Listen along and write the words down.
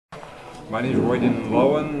My name is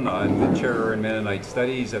Lowen. I'm the chair in Mennonite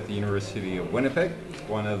Studies at the University of Winnipeg,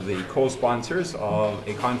 one of the co-sponsors of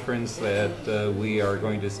a conference that we are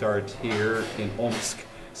going to start here in Omsk,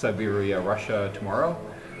 Siberia, Russia tomorrow.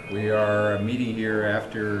 We are meeting here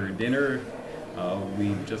after dinner.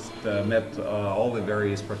 We've just met all the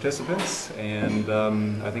various participants, and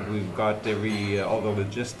I think we've got all the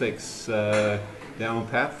logistics down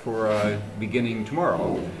pat for beginning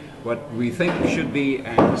tomorrow. What we think should be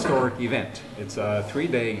an historic event. It's a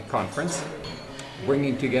 3-day conference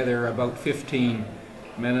bringing together about 15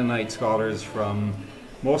 Mennonite scholars from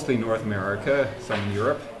mostly North America, some in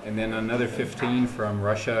Europe, and then another 15 from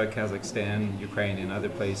Russia, Kazakhstan, Ukraine, and other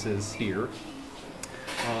places here.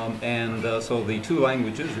 So the two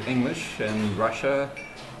languages, English and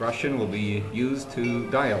Russian, will be used to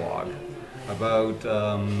dialogue about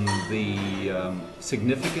the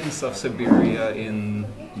significance of Siberia in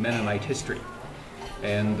Mennonite history.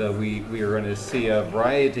 And we are going to see a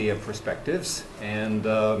variety of perspectives, and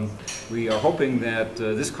we are hoping that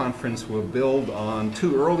this conference will build on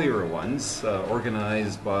two earlier ones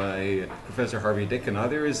organized by Professor Harvey Dick and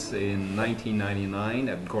others in 1999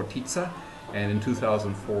 at Gortitsa and in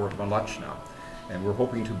 2004 at Molochna. And we're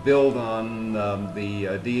hoping to build on the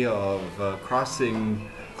idea of crossing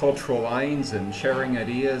cultural lines and sharing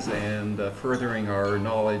ideas and furthering our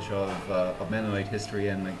knowledge of Mennonite history,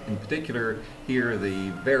 and in particular here the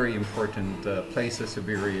very important place of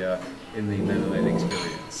Siberia in the Mennonite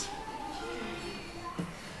experience.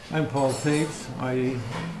 I'm Paul Taves. I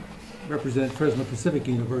represent Fresno Pacific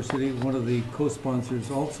University, one of the co-sponsors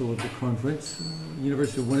also of the conference.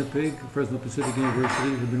 University of Winnipeg, Fresno Pacific University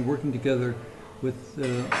have been working together with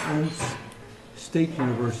Omsk State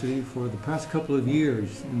University for the past couple of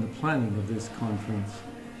years in the planning of this conference.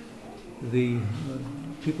 The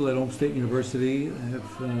people at Omsk State University have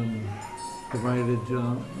provided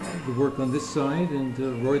the work on this side, and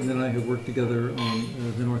Royden and I have worked together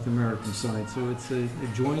on the North American side. So it's a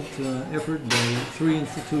joint effort by three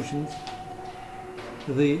institutions.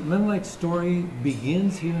 The Mennonite story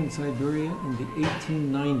begins here in Siberia in the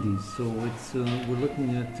 1890s, so it's we're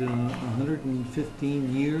looking at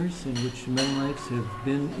 115 years in which Mennonites have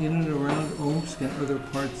been in and around Omsk and other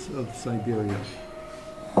parts of Siberia.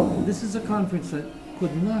 This is a conference that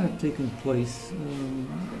could not have taken place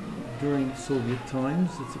during Soviet times.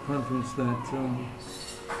 It's a conference that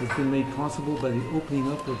has been made possible by the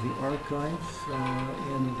opening up of the archives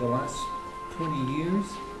in the last 20 years.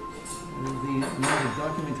 The amount of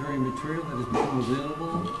documentary material that has become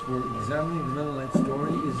available for examining the Mennonite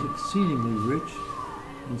story is exceedingly rich,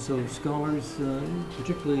 and so scholars,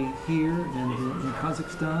 particularly here and in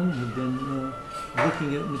Kazakhstan, have been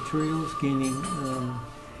looking at materials, gaining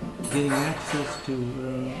access to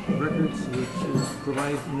records which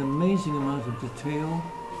provide an amazing amount of detail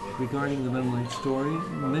regarding the Mennonite story.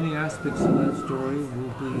 Many aspects of that story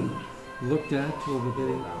will be looked at over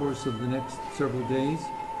the course of the next several days.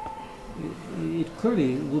 It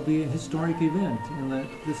clearly will be a historic event in that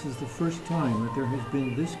this is the first time that there has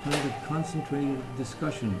been this kind of concentrated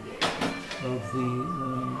discussion of the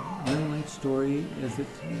Mennonite story as it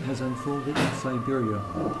has unfolded in Siberia.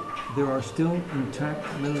 There are still intact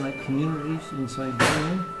Mennonite communities in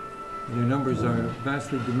Siberia. Their numbers are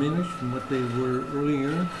vastly diminished from what they were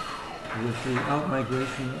earlier with the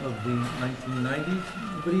out-migration of the 1990s.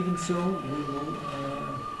 But even so, we will,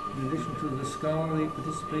 in addition to the scholarly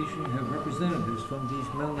participation, have representatives from these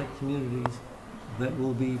Mennonite communities that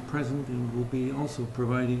will be present and will be also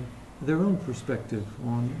providing their own perspective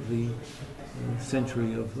on the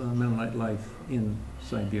century of Mennonite life in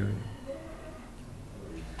Siberia.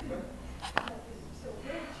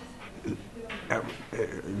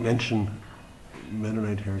 Mention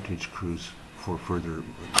Mennonite Heritage Cruise for further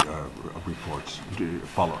reports.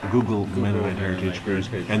 Google Mennonite Heritage Cruise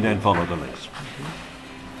and then follow the links.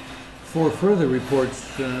 For further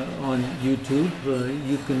reports on YouTube,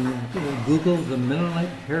 you can Google the Mennonite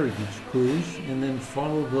Heritage Cruise and then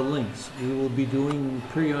follow the links. We will be doing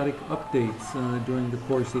periodic updates during the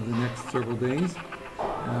course of the next several days.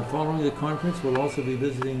 Following the conference, we'll also be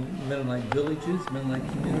visiting Mennonite villages, Mennonite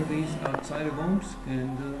communities outside of Omsk,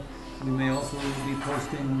 and we may also be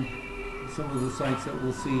posting some of the sites that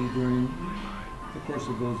we'll see during the course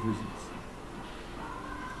of those visits.